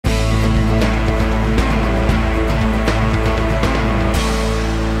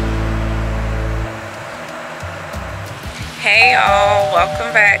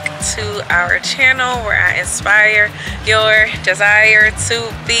welcome back to our channel where I inspire your desire to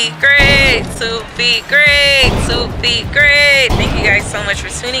be great, to be great, to be great. Thank you guys so much for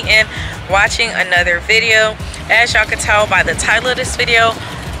tuning in, watching another video. As y'all can tell by the title of this video,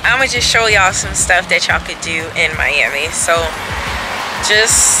 I'm gonna just show y'all some stuff that y'all could do in Miami. So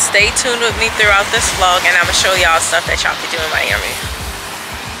just stay tuned with me throughout this vlog and I'm gonna show y'all stuff that y'all could do in Miami.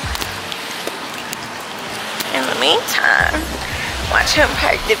 In the meantime, watch him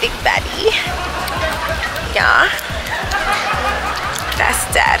park the big daddy. Yeah, that's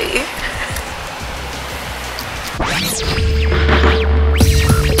daddy.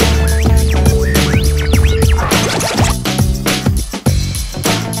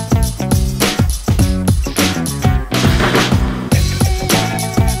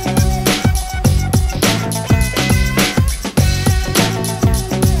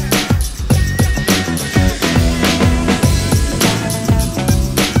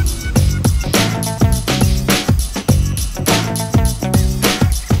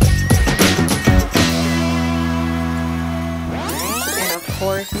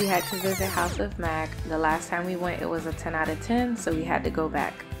 To visit House of Mac. The last time we went, it was a 10 out of 10, so we had to go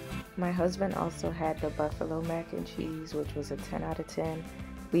back. My husband also had the buffalo mac and cheese, which was a 10 out of 10.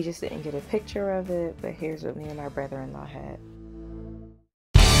 We just didn't get a picture of it, but here's what me and my brother-in-law had.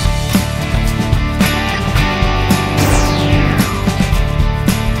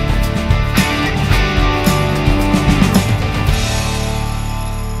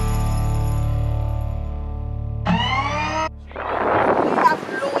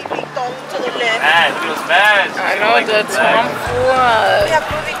 I know the Tom Ford. We have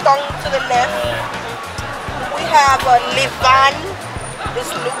Louis Vuitton to the left. We have Levan, this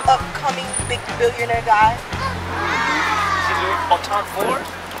new upcoming big billionaire guy. Is it Louis Vuitton Ford?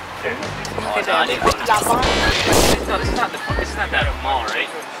 Levan. It's not that mall, right?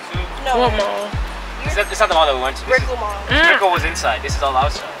 No. What mall? It's not the mall that we went to. Brickell Mall. Brickell was inside. This is all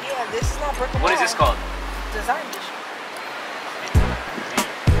outside. Yeah, this is not Brickell Mall. What is this called? Design District.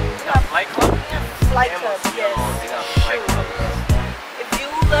 Flight Club? Flight Club, yes. Flight Club. If you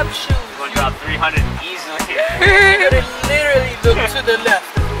love shoes, You're gonna drop 300 easily. you're gonna literally look to the left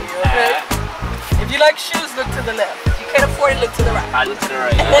of me, okay? If you like shoes, look to the left. If you can't afford it, look to the right. I look to the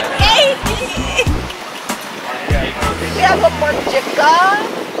right. Okay. We have a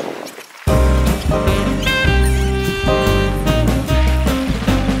Margica.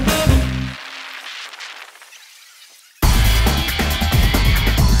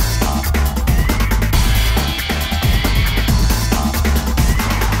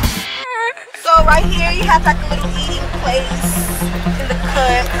 Right here, you have like a little eating place in the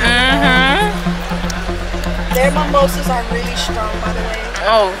cut. Their mimosas are really strong, by the way.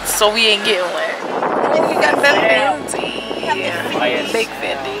 Oh, so we ain't getting one. And then we got the Fendi. Big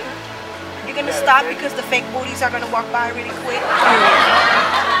Fendi. You're gonna stop because the fake booties are gonna walk by really quick.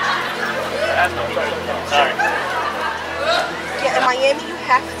 Sorry. Yeah, in Miami, you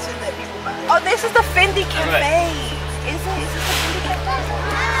have to let people by. Oh, this is the Fendi Cafe. Is this the Fendi Cafe?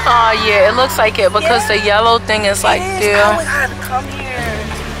 Oh yeah, it looks like it because the yellow thing is like there. Oh my god, come here.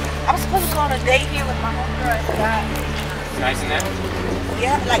 I was supposed to go on a date here with my homegirl. I forgot. Nice in there?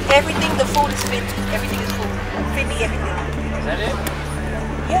 Yeah, like everything, the food is Fendi. Everything is food. Fendi, everything. Is that it?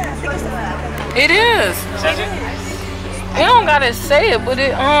 Yeah, I think it's the food. It is. Is that it? You don't gotta say it, but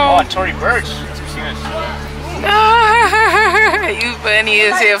it Oh, Tory Burch. You funny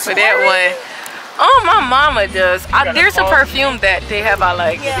as here for that one. Oh, my mama does. There's a perfume that they have I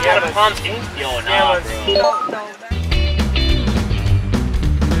like. You got a Palm King? Yo, nah, bro. No.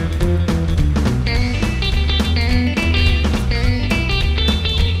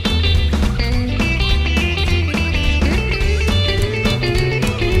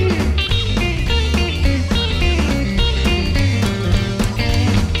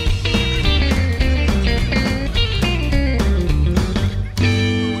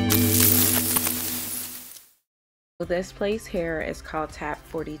 This place here is called Tap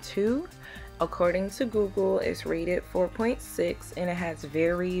 42. According to Google, it's rated 4.6 and it has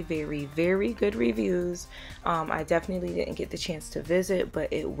very, very, very good reviews. I definitely didn't get the chance to visit,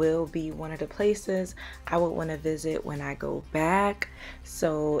 but it will be one of the places I would want to visit when I go back.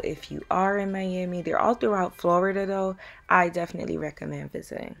 So if you are in Miami, they're all throughout Florida though, I definitely recommend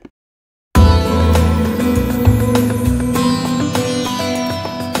visiting.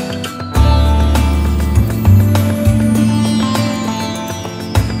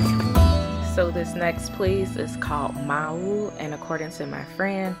 So this next place is called Mwaura, and according to my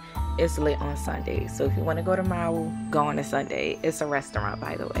friend, it's lit on Sunday. So if you want to go to Mwaura, go on a Sunday. It's a restaurant,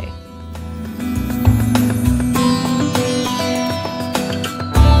 by the way.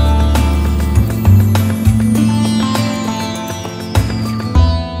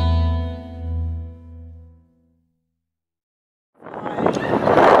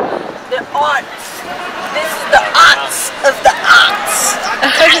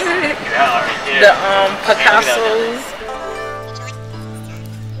 Picasso's.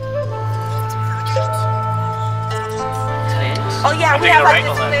 Oh yeah, we have like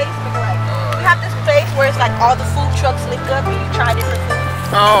this place. We have this place where it's like all the food trucks link up and you try different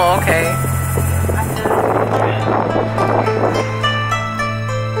foods. Oh, okay.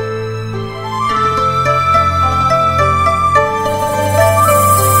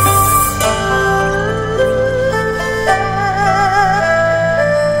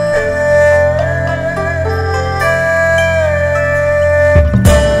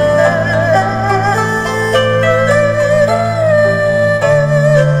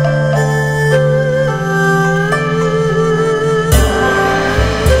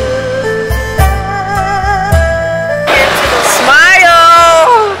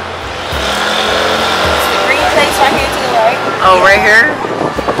 Oh, right here?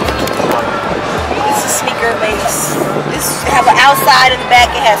 This is sneaker base. This have an outside in the back.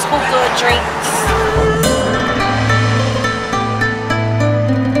 It has hookah, drinks.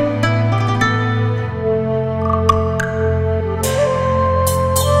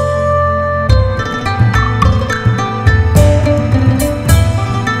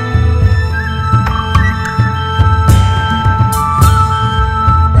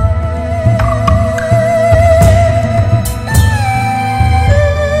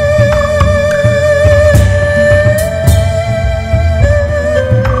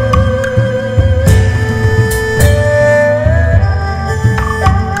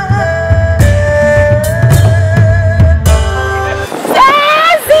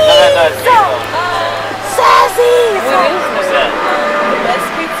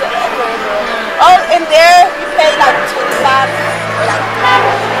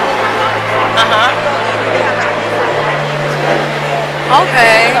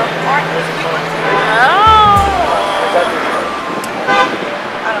 Okay.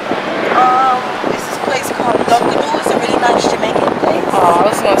 This is a place called Dunkin'. It's a really nice Jamaican place. Oh, I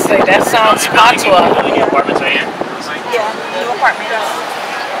was gonna say that sounds patois. New apartments right here. Yeah, new apartments.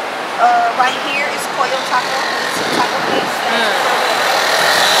 Right here is Coyo Taco. It's a taco place.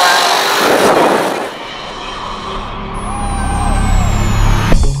 Wow.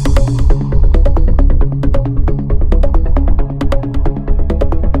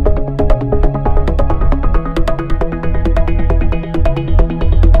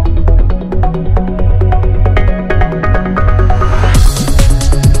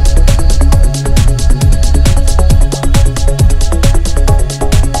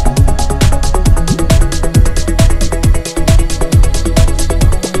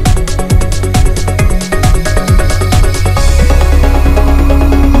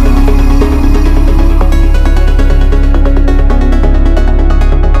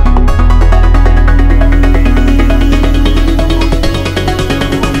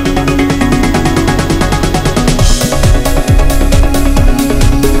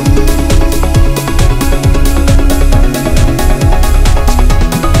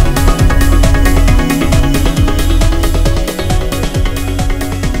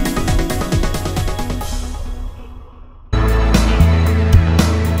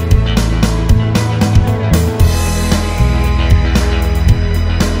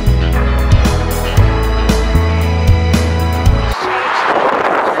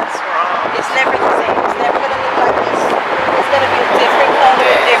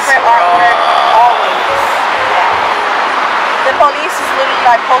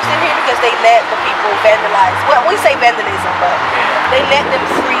 Posted here because they let the people vandalize. Well, we say vandalism, but they let them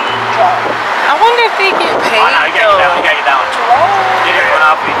free draw. I wonder if they get paid. Oh, no, you gotta get down. You get one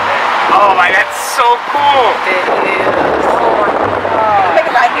off. Oh my, that's so cool. It is. Oh my god. Make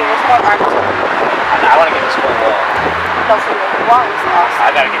it right here. It's more art. I want to get this whole wall. No, for the wall is awesome.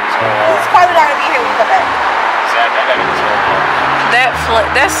 I gotta get this whole wall. It's probably not gonna be here when we come back. Exactly, I gotta get this whole wall.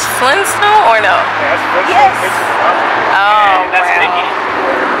 That's Flintstone or no? Yeah, that's Flintstone. Yes. Oh, that's wow. Mickey.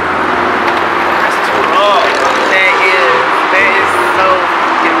 That's too low. That is so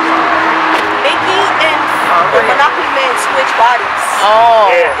beautiful. Mickey and the Monopoly Man switch bodies.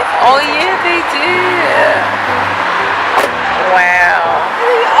 Oh, yeah. Oh yeah, they did. Wow.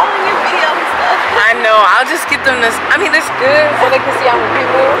 All in your video and stuff. I know. I'll just get them this. I mean, it's good so they can see I'm with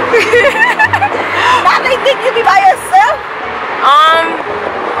people. Now they think you be by yourself.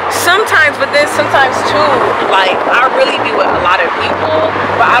 Sometimes, but then sometimes too, like I really be with a lot of people,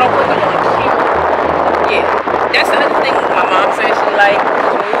 but I don't put them on camera. Yeah, that's the other thing my mom said she liked.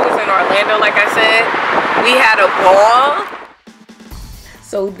 When we was in Orlando, like I said, we had a ball.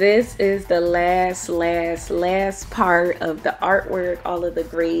 So this is the last part of the artwork, all of the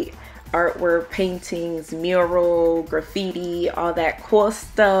great artwork, paintings, mural, graffiti, all that cool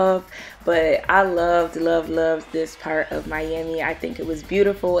stuff. But I loved this part of Miami. I think it was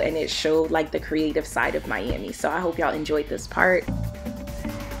beautiful and it showed like the creative side of Miami. So I hope y'all enjoyed this part.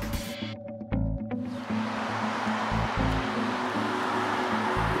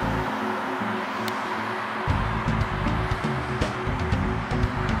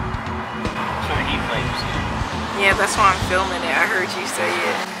 Yeah, that's why I'm filming it. I heard you say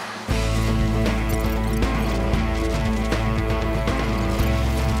it.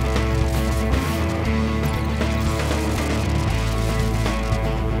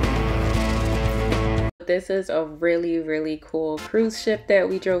 This is a really cool cruise ship that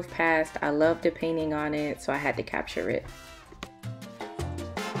we drove past. I love the painting on it, so I had to capture it.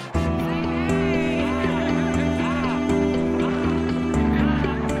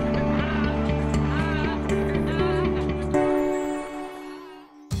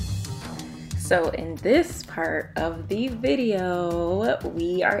 So in this part of the video,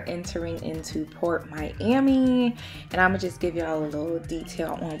 we are entering into Port Miami, and I'm gonna just give y'all a little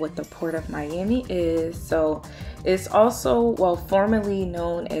detail on what the Port of Miami is. So it's also, well, formerly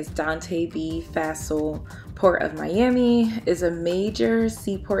known as Dante B. Fassel Port of Miami, is a major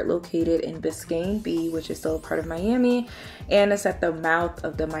seaport located in Biscayne Bay, which is still a part of Miami, and it's at the mouth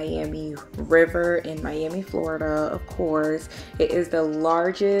of the Miami River in Miami, Florida. Of course, it is the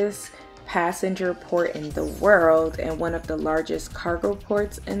largest passenger port in the world and one of the largest cargo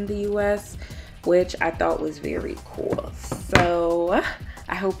ports in the US, which I thought was very cool. So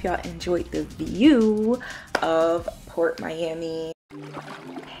I hope y'all enjoyed the view of Port Miami.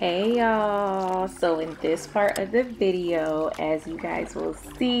 Hey y'all, so in this part of the video, as you guys will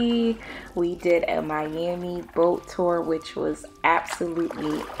see, we did a Miami boat tour, which was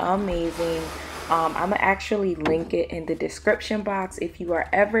absolutely amazing. I'm gonna actually link it in the description box. If you are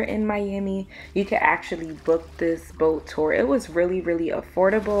ever in Miami, you can actually book this boat tour. It was really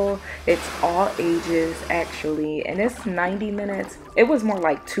affordable. It's all ages actually, and it's 90 minutes. It was more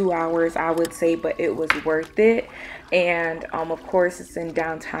like 2 hours, I would say, but it was worth it. And of course, it's in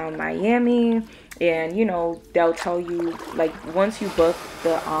downtown Miami, and you know, they'll tell you, like, once you book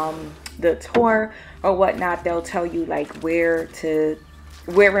the tour or whatnot, they'll tell you like where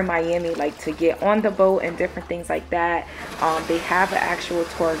in Miami like to get on the boat and different things like that. They have an actual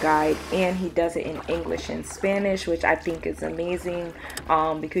tour guide, and he does it in English and Spanish, which I think is amazing,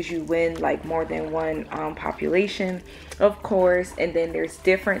 because you win like more than one population, of course. And then there's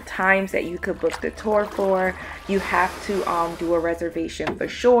different times that you could book the tour for. You have to do a reservation for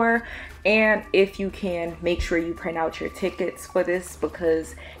sure, and if you can, make sure you print out your tickets for this,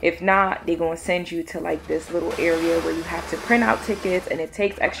 because if not, they're going to send you to like this little area where you have to print out tickets, and it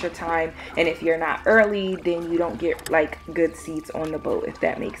takes extra time, and if you're not early, then you don't get like good seats on the boat, if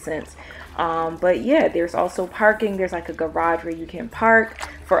that makes sense. But yeah, there's also parking. There's like a garage where you can park.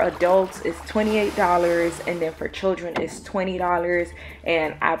 For adults it's $28, and then for children it's $20,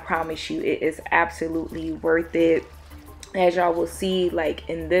 and I promise you it is absolutely worth it. As y'all will see, like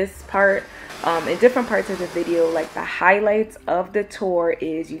in this part, in different parts of the video, like the highlights of the tour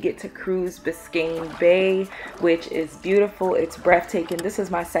is you get to cruise Biscayne Bay, which is beautiful. It's breathtaking. This is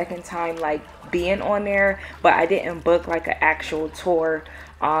my second time like being on there, but I didn't book like an actual tour.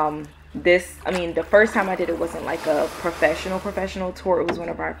 I mean, the first time I did it wasn't like a professional tour. It was one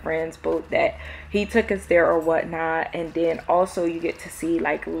of our friends' boat that he took us there or whatnot. And then also you get to see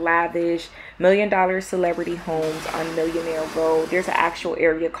like lavish $1 million celebrity homes on Millionaire Row. There's an actual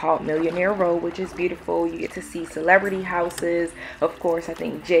area called Millionaire Row, which is beautiful. You get to see celebrity houses, of course. I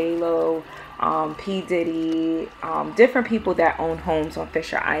think J-Lo, P. Diddy, different people that own homes on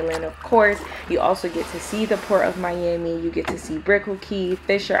Fisher Island. Of course, you also get to see the Port of Miami. You get to see Brickell Key,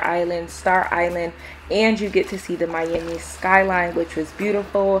 Fisher Island, Star Island, and you get to see the Miami skyline, which was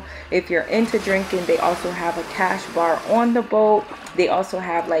beautiful. If you're into drinking, they also have a cash bar on the boat. They also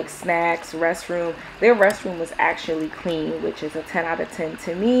have like snacks, restroom. Their restroom was actually clean, which is a 10 out of 10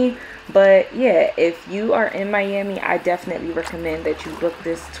 to me. But yeah, if you are in Miami, I definitely recommend that you book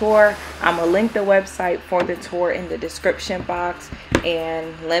this tour. I'm gonna link the website for the tour in the description box,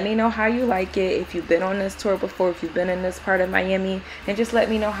 and let me know how you like it. If you've been on this tour before, if you've been in this part of Miami, and just let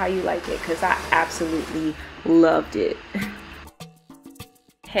me know how you like it, because I absolutely loved it.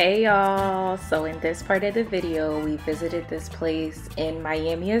 Hey y'all, so in this part of the video we visited this place in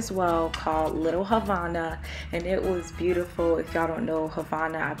Miami as well called Little Havana, and it was beautiful. If y'all don't know,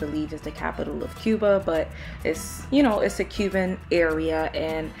 Havana I believe is the capital of Cuba, but it's, you know, it's a Cuban area.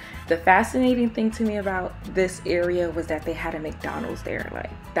 And the fascinating thing to me about this area was that they had a McDonald's there.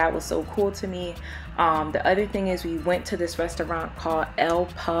 Like, that was so cool to me. The other thing is we went to this restaurant called El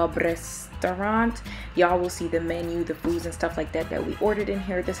Pub Restaurant. Y'all will see the menu, the foods and stuff like that that we ordered in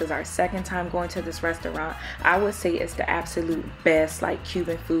here. This is our second time going to this restaurant. I would say it's the absolute best like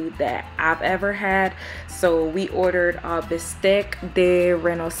Cuban food that I've ever had. So we ordered bistec de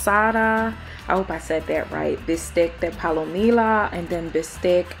renosada. I hope I said that right. Bistec de palomilla, and then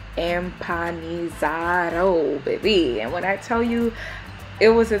bistec empanizado, baby. And when I tell you it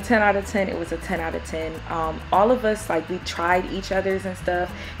was a 10 out of 10, it was a 10 out of 10. All of us, like, we tried each other's and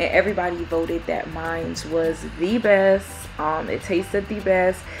stuff, and everybody voted that mine's was the best. It tasted the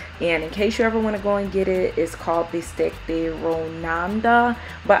best. And in case you ever want to go and get it, it's called bistec de ronanda.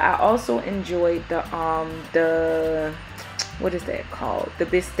 But I also enjoyed the what is that called, the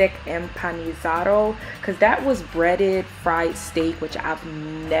bistec empanizado, because that was breaded fried steak, which I've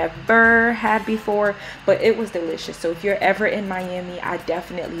never had before, but it was delicious. So if you're ever in Miami, I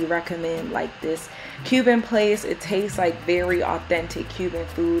definitely recommend like this Cuban place. It tastes like very authentic Cuban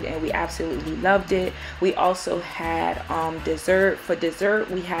food, and we absolutely loved it. We also had dessert. For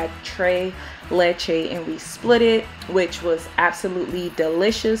dessert we had tres leche, and we split it, which was absolutely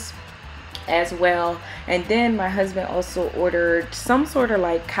delicious as well. And then my husband also ordered some sort of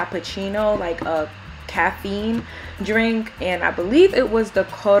like cappuccino, like a caffeine drink, and I believe it was the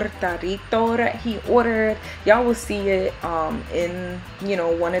cortadito that he ordered. Y'all will see it in, you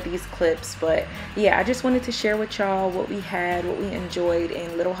know, one of these clips. But yeah, I just wanted to share with y'all what we had, what we enjoyed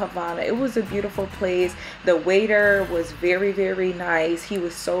in Little Havana. It was a beautiful place. The waiter was very, very nice. He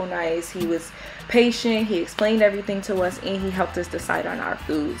was so nice. He was patient. He explained everything to us, and he helped us decide on our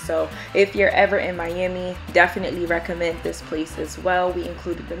food. So if you're ever in Miami, definitely recommend this place as well. We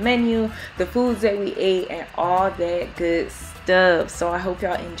included the menu, the foods that we ate, and all that good stuff. So I hope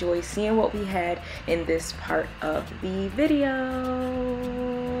y'all enjoy seeing what we had in this part of the video.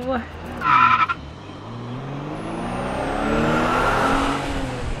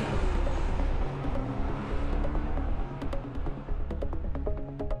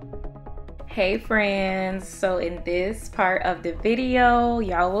 Hey friends, so in this part of the video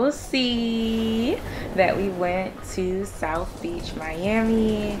y'all will see that we went to South Beach,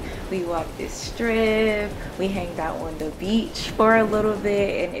 Miami. We walked this strip, we hanged out on the beach for a little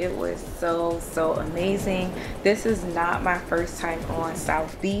bit, and it was so amazing. This is not my first time on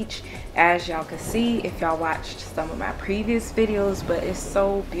South Beach, as y'all can see if y'all watched some of my previous videos, but it's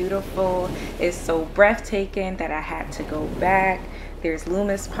so beautiful, it's so breathtaking that I had to go back. There's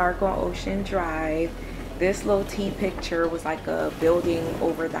Loomis Park on Ocean Drive. This little T picture was like a building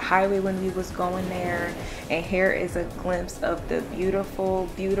over the highway when we was going there. And here is a glimpse of the beautiful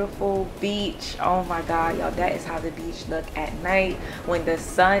beach. Oh my god, y'all, that is how the beach look at night when the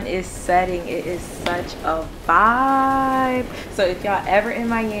sun is setting. It is such a vibe. So if y'all ever in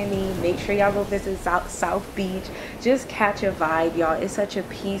Miami, make sure y'all go visit South Beach. Just catch a vibe, y'all. It's such a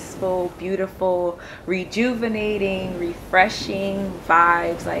peaceful, beautiful, rejuvenating, refreshing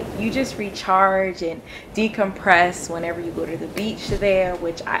vibes. Like, you just recharge and decompress whenever you go to the beach there,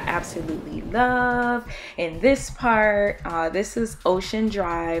 which I absolutely love. In this part, this is Ocean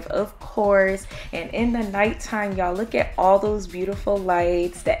Drive, of course, and in the nighttime, y'all, look at all those beautiful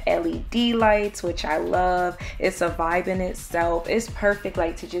lights, the LED lights, which I love. It's a vibe in itself. It's perfect,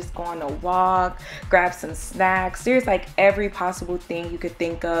 like, to just go on a walk, grab some snacks. There's like every possible thing you could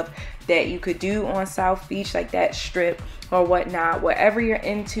think of that you could do on South Beach, like that strip or whatnot. Whatever you're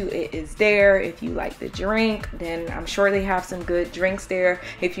into, it is there. If you like the drink, then I'm sure they have some good drinks there.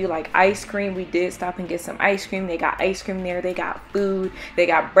 If you like ice cream, we did stop and get some ice cream. They got ice cream there. They got food. They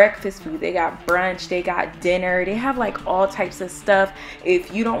got breakfast food. They got brunch. They got dinner. They have like all types of stuff.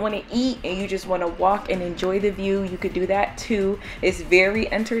 If you don't want to eat and you just want to walk and enjoy the view, you could do that too. It's very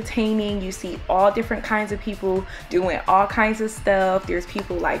entertaining. You see all different kinds of people doing all kinds of stuff. There's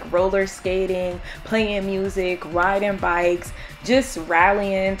people like roller skating, playing music, riding bikes, just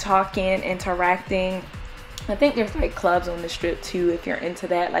rallying, talking, interacting. I think there's like clubs on the strip too if you're into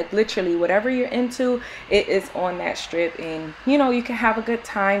that. Like, literally whatever you're into, it is on that strip, and you know, you can have a good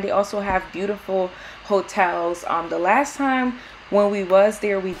time. They also have beautiful hotels. The last time when we was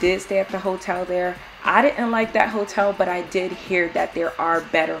there, we did stay at the hotel there. I didn't like that hotel, but I did hear that there are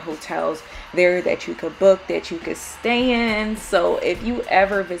better hotels there that you could book, that you could stay in. So if you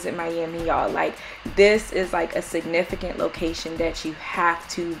ever visit Miami, y'all, like, this is like a significant location that you have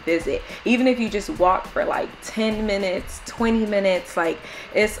to visit. Even if you just walk for like 10 minutes, 20 minutes, like,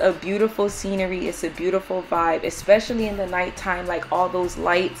 it's a beautiful scenery, it's a beautiful vibe, especially in the nighttime. Like, all those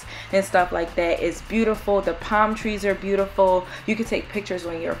lights and stuff like that is beautiful. The palm trees are beautiful. You can take pictures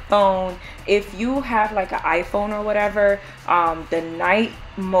on your phone. If you have like an iPhone or whatever, the night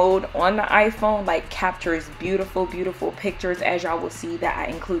mode on the iPhone like captures beautiful pictures, as y'all will see that I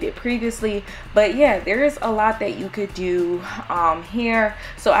included previously. But yeah, there is a lot that you could do here.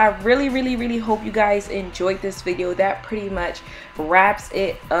 So I really hope you guys enjoyed this video. That pretty much wraps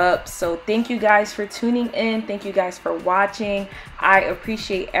it up. So thank you guys for tuning in, thank you guys for watching. I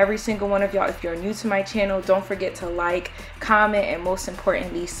appreciate every single one of y'all. If you're new to my channel, don't forget to like, comment, and most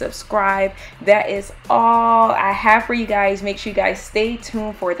importantly, subscribe. That is all I have for you guys. Make sure you guys stay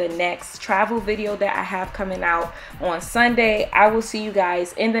tuned for the next travel video that I have coming out on Sunday. I will see you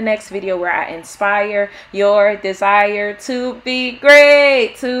guys in the next video where I inspire your desire to be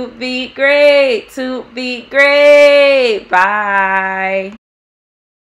great, to be great, to be great. Bye.